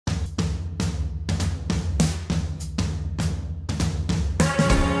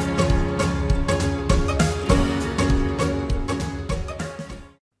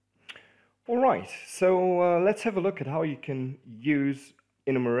right, so let's have a look at how you can use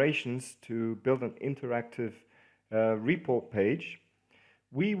enumerations to build an interactive report page.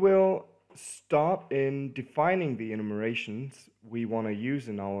 We will start in defining the enumerations we want to use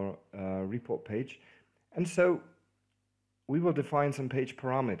in our report page. And so we will define some page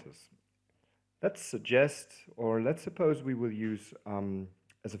parameters. Let's suppose we will use,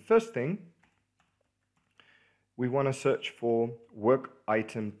 as a first thing, we want to search for work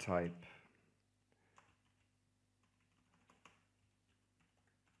item type.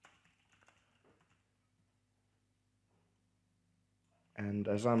 And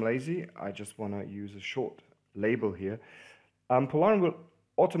as I'm lazy, I just want to use a short label here. Polarion will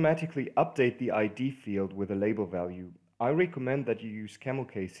automatically update the ID field with a label value. I recommend that you use camel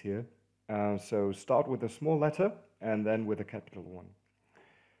case here. So start with a small letter and then with a capital one.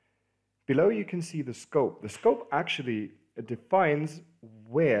 Below you can see the scope. The scope actually defines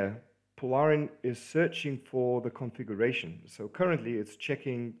where Polarion is searching for the configuration. So currently it's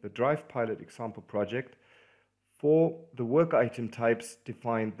checking the Drive Pilot example project for the work item types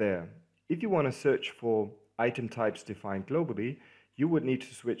defined there. If you want to search for item types defined globally, you would need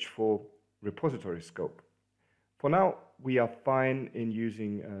to switch for repository scope. For now, we are fine in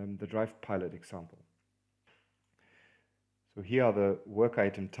using the Drive Pilot example. So here are the work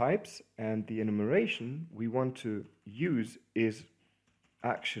item types, and the enumeration we want to use is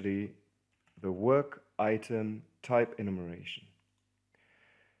actually the work item type enumeration.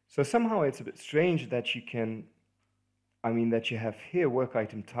 So somehow it's a bit strange that you can that you have here work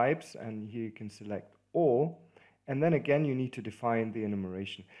item types, and here you can select all, and then again you need to define the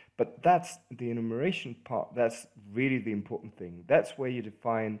enumeration. But that's the enumeration part, that's really the important thing. That's where you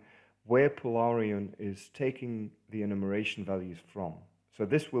define where Polarion is taking the enumeration values from. So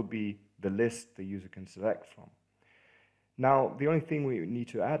this will be the list the user can select from. Now, the only thing we need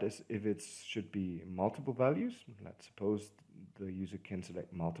to add is if it should be multiple values. Let's suppose the user can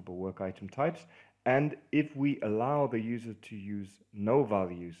select multiple work item types. And if we allow the user to use no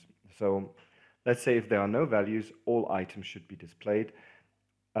values, so let's say if there are no values, all items should be displayed,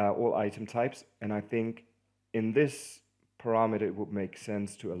 all item types, and I think in this parameter it would make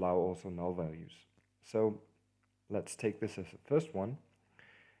sense to allow also null values. So let's take this as the first one,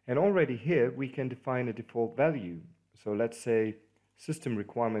 and already here we can define a default value. So let's say system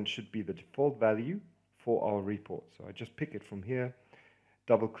requirement should be the default value for our report. So I just pick it from here,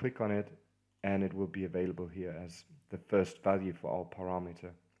 double click on it, and it will be available here as the first value for our parameter.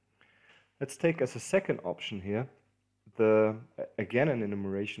 Let's take as a second option here, again an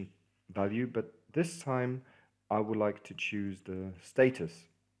enumeration value, but this time I would like to choose the status.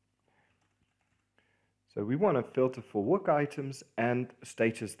 So we want to filter for work items and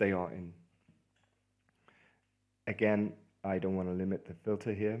status they are in. Again, I don't want to limit the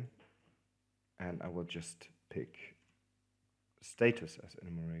filter here, and I will just pick status as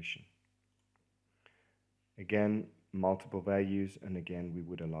enumeration. Again, multiple values, and again we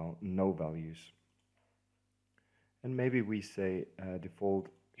would allow no values. And maybe we say default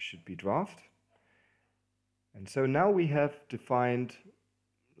should be draft. And so now we have defined,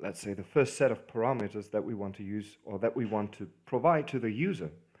 let's say, the first set of parameters that we want to use or that we want to provide to the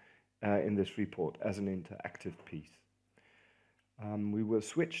user in this report as an interactive piece. We will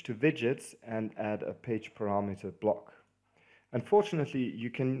switch to widgets and add a page parameter block. Unfortunately, you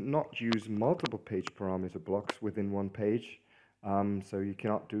cannot use multiple page parameter blocks within one page. So you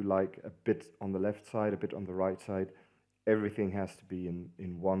cannot do like a bit on the left side, a bit on the right side. Everything has to be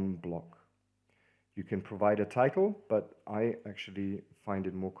in one block. You can provide a title, but I actually find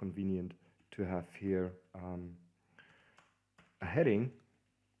it more convenient to have here a heading.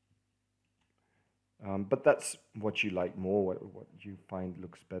 But that's what you like more, what you find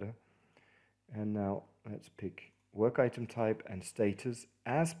looks better. And now let's pick work item type and status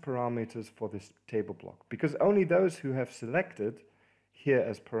as parameters for this table block, because only those who have selected here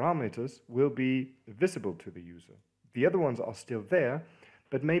as parameters will be visible to the user. The other ones are still there,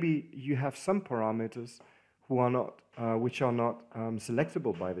 but maybe you have some parameters who are not, which are not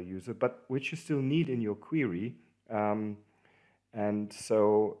selectable by the user, but which you still need in your query. And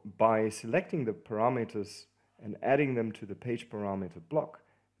so by selecting the parameters and adding them to the page parameter block,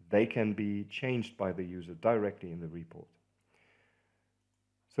 they can be changed by the user directly in the report.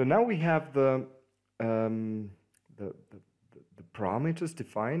 So now we have the parameters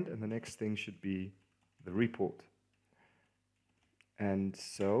defined, and the next thing should be the report. And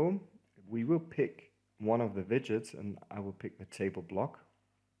so we will pick one of the widgets, and I will pick the table block.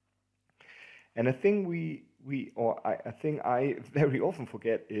 And a thing a thing I very often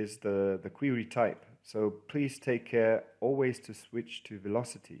forget is the query type. So please take care always to switch to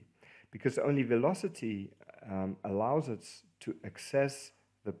velocity, because only velocity allows us to access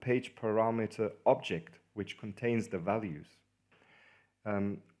the page parameter object, which contains the values.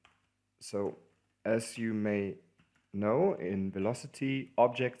 So as you may know, in velocity,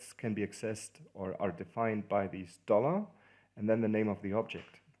 objects can be accessed or are defined by these $ and then the name of the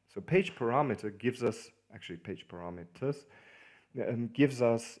object. So page parameter gives us, actually page parameters, gives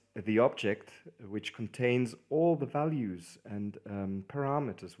us the object which contains all the values and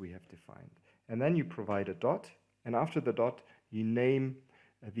parameters we have defined. And then you provide a dot, and after the dot, you name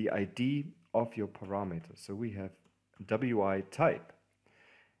the ID of your parameter. So we have WI type.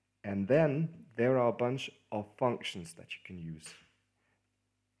 And then there are a bunch of functions that you can use.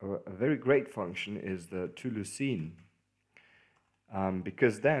 A very great function is the toLeucine,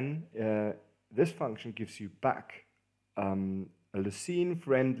 because then this function gives you back a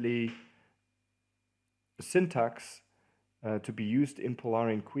Leucine-friendly syntax to be used in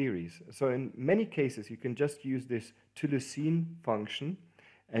Polarion queries. So in many cases, you can just use this toLeucine function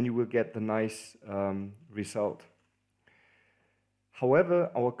and you will get the nice result. However,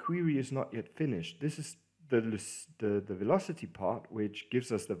 our query is not yet finished. This is the velocity part, which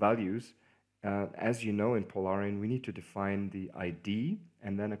gives us the values. As you know, in Polarion, we need to define the ID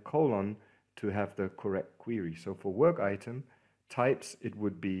and then a colon to have the correct query. So for work item types, it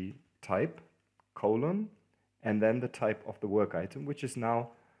would be type, colon, and then the type of the work item, which is now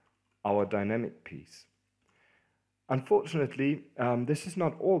our dynamic piece. Unfortunately, this is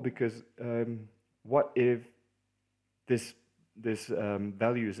not all, because what if this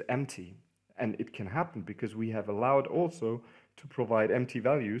value is empty? And it can happen because we have allowed also to provide empty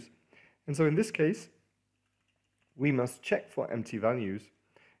values. And so in this case, we must check for empty values.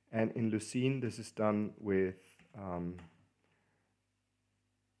 And in Leucine, this is done with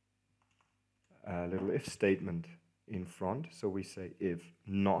a little if statement in front. So we say if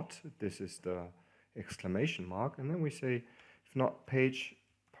not, this is the exclamation mark. And then we say if not, page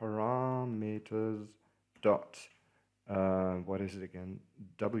parameters dot, what is it again?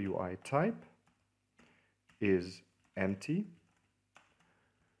 WI type is empty.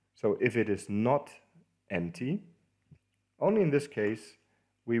 So if it is not empty, only in this case,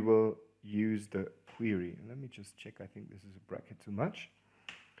 we will use the query. Let me just check, I think this is a bracket too much.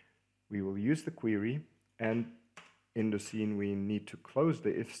 We will use the query, and in Leucine we need to close the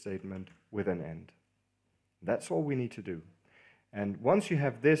if statement with an end. That's all we need to do. And once you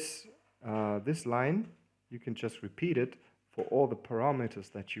have this, this line, you can just repeat it for all the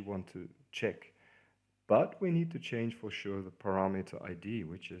parameters that you want to check. But we need to change for sure the parameter ID,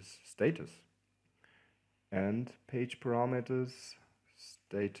 which is status. And page parameters,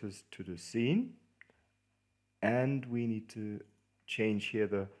 status to the scene. And we need to change here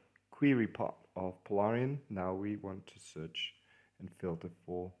the query part of Polarion. Now we want to search and filter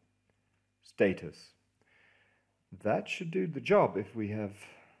for status. That should do the job if we have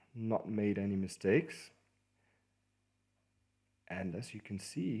not made any mistakes. And as you can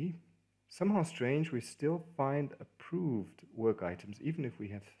see, somehow strange, we still find approved work items, even if we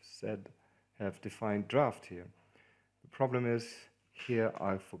have defined draft here. The problem is, here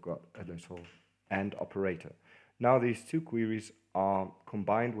I forgot a little AND operator. Now these two queries are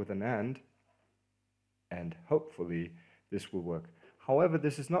combined with an and hopefully this will work. However,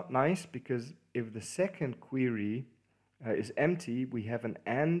 this is not nice, because if the second query is empty, we have an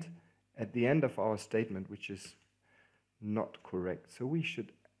AND at the end of our statement, which is not correct. So we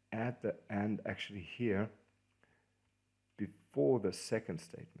should add the AND actually here before the second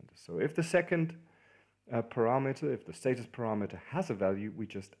statement. So if the second parameter, if the status parameter has a value, we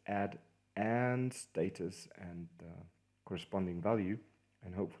just add AND status and the corresponding value,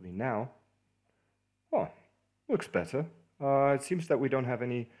 and hopefully now, oh, looks better. It seems that we don't have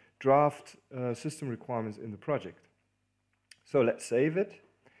any draft system requirements in the project. So let's save it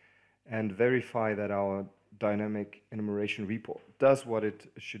and verify that our dynamic enumeration report does what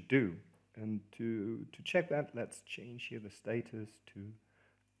it should do. And to check that, let's change here the status to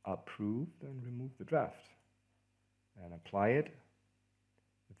approved and remove the draft and apply it.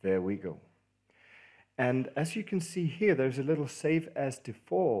 There we go. And as you can see here, there's a little save as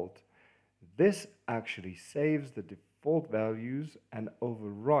default. This actually saves the default values and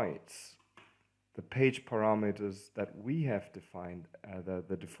overwrites the page parameters that we have defined,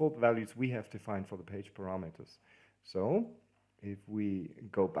 the default values we have defined for the page parameters. So if we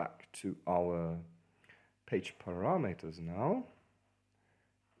go back to our page parameters now,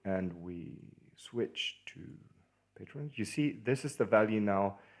 and we switch to page parameters, you see this is the value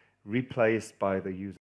now replaced by the user.